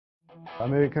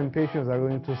American patients are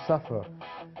going to suffer,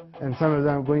 and some of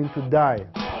them are going to die.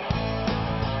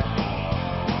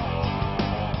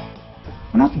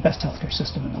 We're not the best healthcare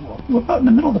system in the world. We're about in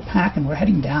the middle of the pack and we're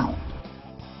heading down.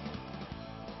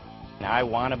 Now, I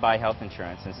want to buy health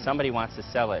insurance and somebody wants to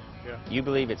sell it. Yeah. You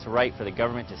believe it's right for the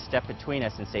government to step between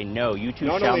us and say, no, you two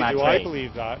Not shall only not do trade. I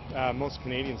believe that, most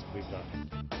Canadians believe that.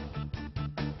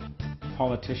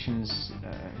 Politicians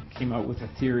came out with a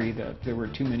theory that there were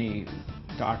too many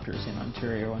doctors in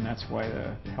Ontario, and that's why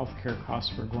the healthcare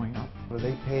costs were going up.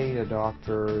 They pay the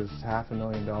doctors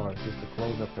 $500,000 just to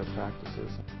close up their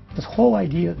practices. This whole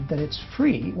idea that it's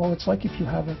free, well, it's like if you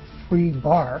have a free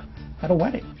bar at a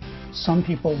wedding. Some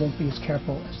people won't be as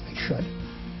careful as they should,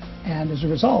 and as a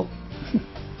result,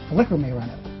 the liquor may run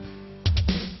out.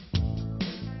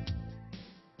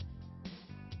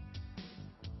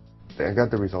 I got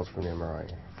the results from the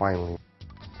MRI, finally.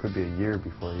 Could be a year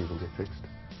before I even get fixed.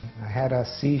 I had a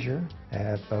seizure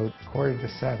at about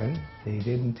 6:45. They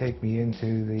didn't take me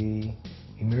into the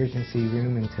emergency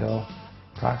room until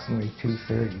approximately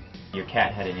 2:30. Your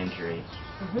cat had an injury.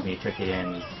 When you took it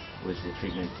in, was the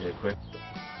treatment quick?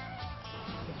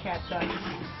 The cat got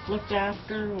looked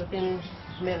after within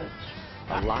minutes.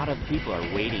 A lot of people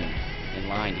are waiting in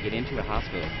line to get into a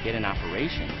hospital, get an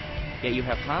operation, yet you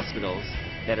have hospitals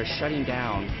that are shutting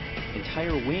down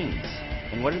entire wings.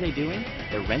 And what are they doing?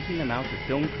 They're renting them out to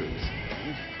film crews.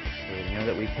 So you know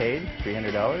that we paid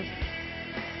 $300?